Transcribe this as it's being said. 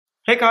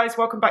Hey guys,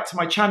 welcome back to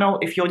my channel.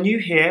 If you're new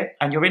here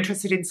and you're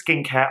interested in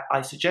skincare,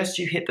 I suggest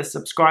you hit the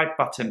subscribe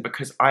button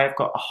because I have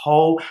got a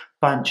whole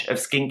bunch of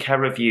skincare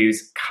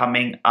reviews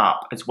coming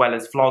up, as well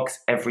as vlogs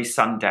every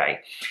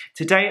Sunday.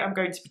 Today I'm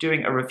going to be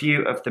doing a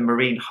review of the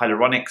Marine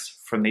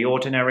Hyaluronics from The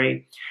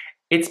Ordinary.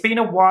 It's been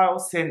a while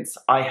since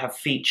I have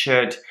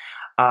featured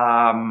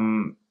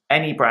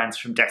any brands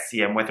from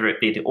Deciem, whether it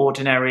be The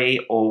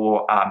Ordinary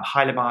or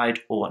Hyaluronic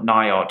or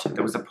Nyod.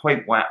 There was a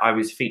point where I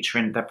was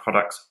featuring their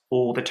products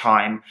all the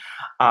time,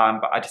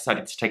 but I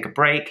decided to take a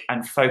break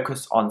and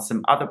focus on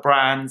some other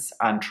brands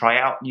and try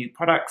out new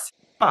products.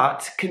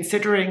 But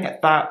considering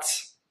that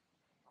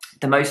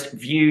the most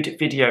viewed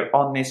video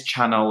on this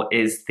channel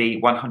is the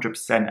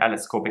 100%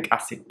 L-ascorbic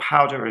acid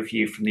powder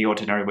review from The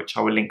Ordinary, which I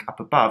will link up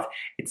above,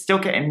 it's still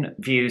getting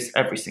views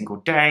every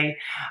single day.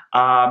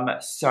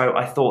 So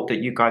I thought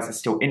that you guys are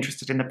still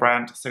interested in the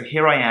brand. So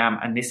here I am,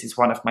 and this is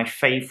one of my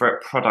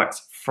favorite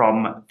products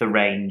from the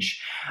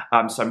range.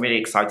 So I'm really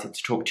excited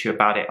to talk to you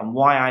about it and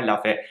why I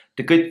love it,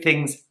 the good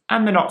things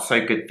and the not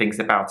so good things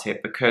about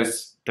it,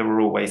 because there are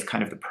always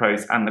kind of the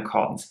pros and the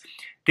cons.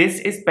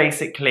 This is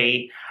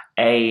basically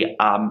a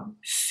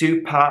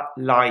super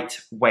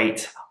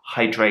lightweight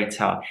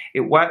hydrator.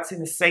 It works in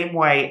the same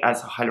way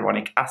as a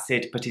hyaluronic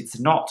acid, but it's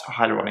not a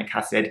hyaluronic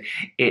acid.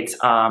 It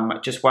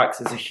just works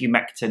as a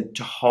humectant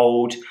to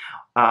hold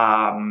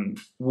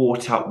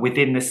water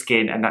within the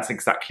skin, and that's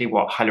exactly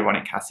what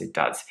hyaluronic acid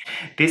does.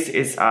 This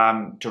is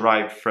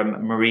derived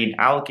from marine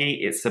algae.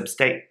 It's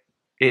sustainably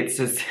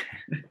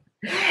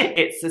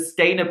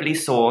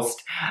sourced,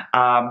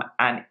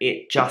 and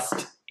it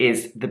just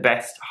is the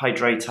best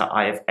hydrator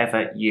I have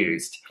ever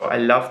used. I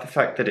love the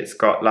fact that it's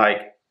got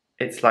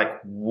it's like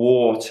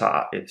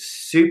water. It's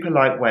super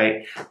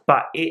lightweight,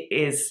 but it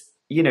is,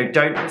 you know,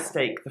 don't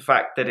mistake the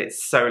fact that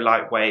it's so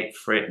lightweight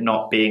for it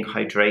not being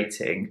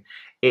hydrating.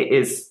 It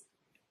is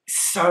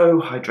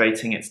so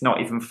hydrating, it's not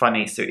even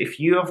funny. So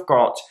if you have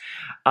got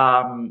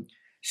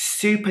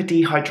super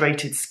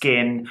dehydrated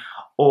skin,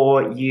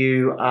 or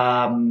you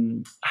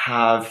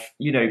have,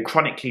 you know,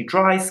 chronically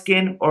dry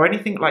skin or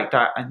anything like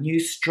that, and you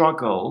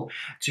struggle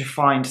to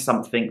find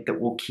something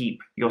that will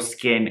keep your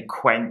skin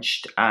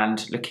quenched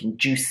and looking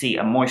juicy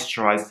and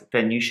moisturized,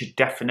 then you should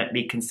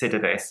definitely consider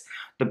this.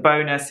 The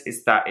bonus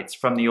is that it's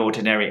from The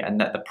Ordinary and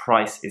that the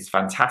price is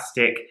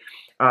fantastic.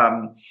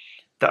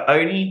 The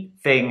only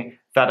thing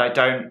that I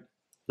don't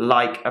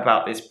like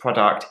about this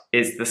product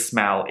is the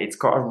smell. It's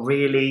got a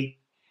really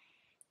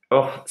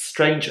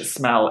strange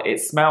smell. It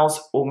smells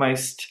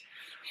almost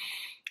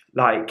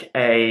like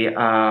a,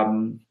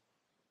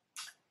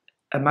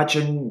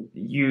 imagine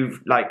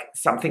you've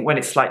something when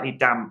it's slightly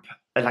damp,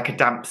 like a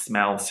damp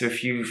smell. So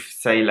if you've,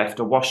 say,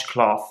 left a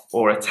washcloth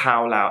or a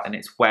towel out and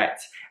it's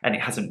wet and it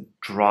hasn't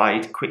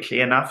dried quickly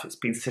enough, it's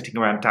been sitting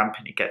around damp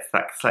and it gets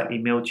that slightly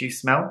mildew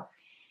smell.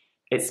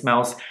 It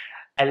smells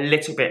a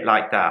little bit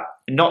like that.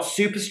 Not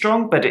super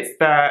strong, but it's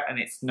there and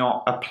it's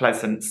not a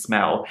pleasant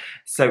smell.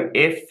 So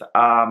if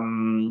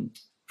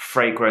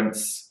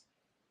fragrance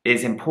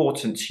is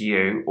important to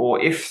you,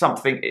 or if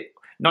something,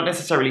 not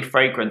necessarily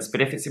fragrance,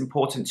 but if it's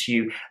important to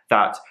you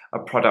that a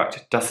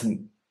product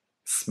doesn't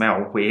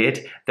smell weird,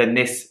 then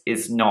this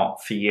is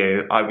not for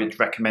you. I would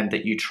recommend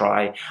that you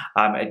try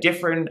a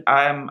different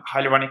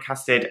hyaluronic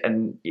acid,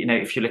 and you know,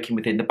 if you're looking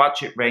within the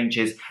budget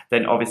ranges,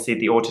 then obviously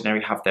The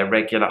Ordinary have their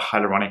regular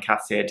hyaluronic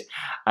acid,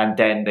 and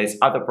then there's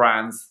other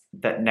brands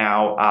that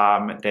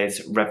now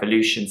there's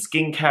Revolution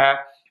Skincare,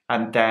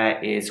 and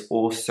there is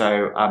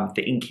also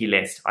the Inky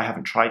List. I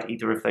haven't tried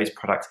either of those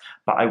products,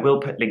 but I will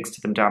put links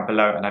to them down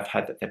below, and I've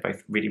heard that they're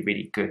both really,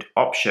 really good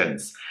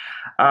options.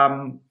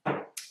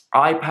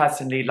 I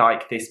personally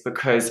like this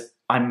because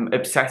I'm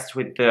obsessed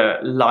with the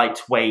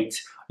lightweight,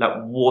 like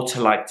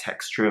water-like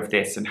texture of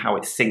this and how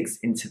it sinks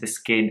into the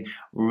skin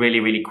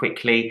really, really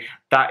quickly.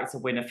 That is a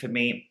winner for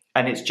me,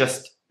 and it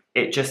just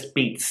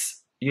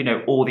beats, you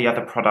know, all the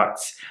other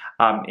products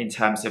in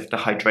terms of the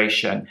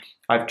hydration.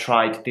 I've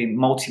tried the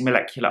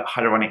multi-molecular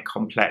hyaluronic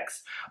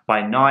complex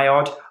by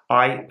Nyod.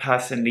 I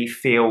personally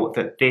feel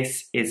that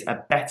this is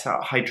a better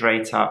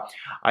hydrator.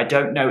 I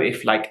don't know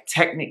if,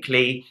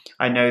 technically,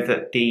 I know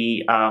that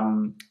the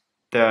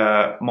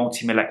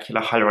multi-molecular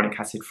hyaluronic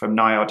acid from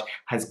Nyod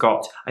has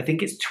got, I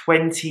think it's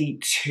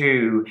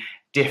 22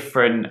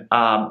 different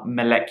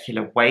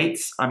molecular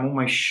weights. I'm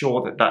almost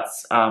sure that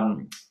that's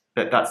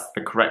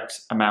the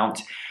correct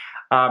amount.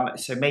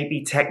 So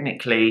maybe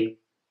technically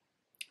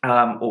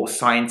or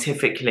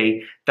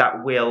scientifically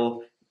that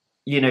will,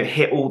 you know,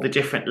 hit all the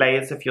different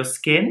layers of your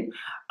skin.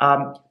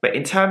 But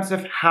in terms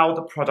of how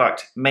the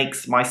product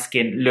makes my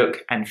skin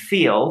look and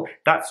feel,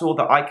 that's all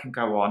that I can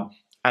go on.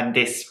 And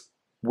this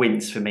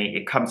wins for me.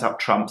 It comes up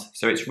trumps.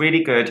 So it's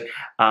really good.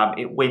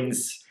 It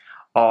wins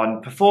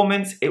on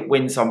performance. It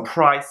wins on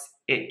price.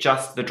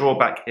 The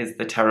drawback is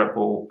the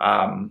terrible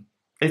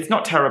It's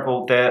not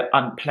terrible, the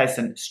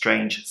unpleasant,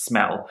 strange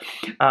smell.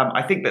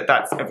 I think that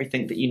that's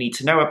everything that you need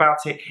to know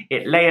about it.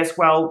 It layers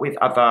well with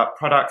other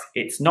products.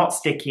 It's not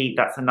sticky.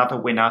 That's another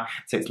winner.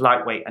 So it's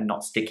lightweight and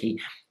not sticky.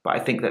 But I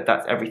think that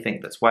that's everything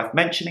that's worth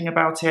mentioning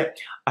about it.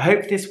 I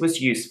hope this was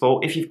useful.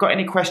 If you've got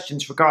any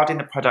questions regarding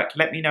the product,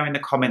 let me know in the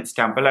comments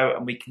down below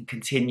and we can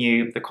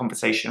continue the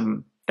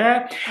conversation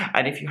there.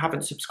 And if you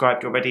haven't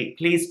subscribed already,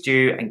 please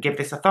do and give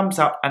this a thumbs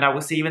up, and I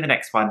will see you in the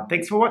next one.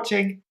 Thanks for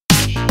watching.